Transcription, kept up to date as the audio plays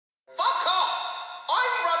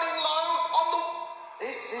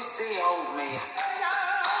This is the old me.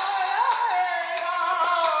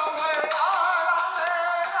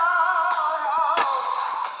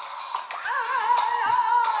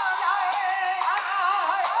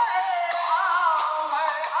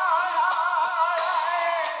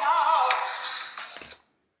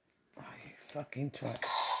 Oh, you fucking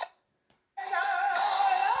twat.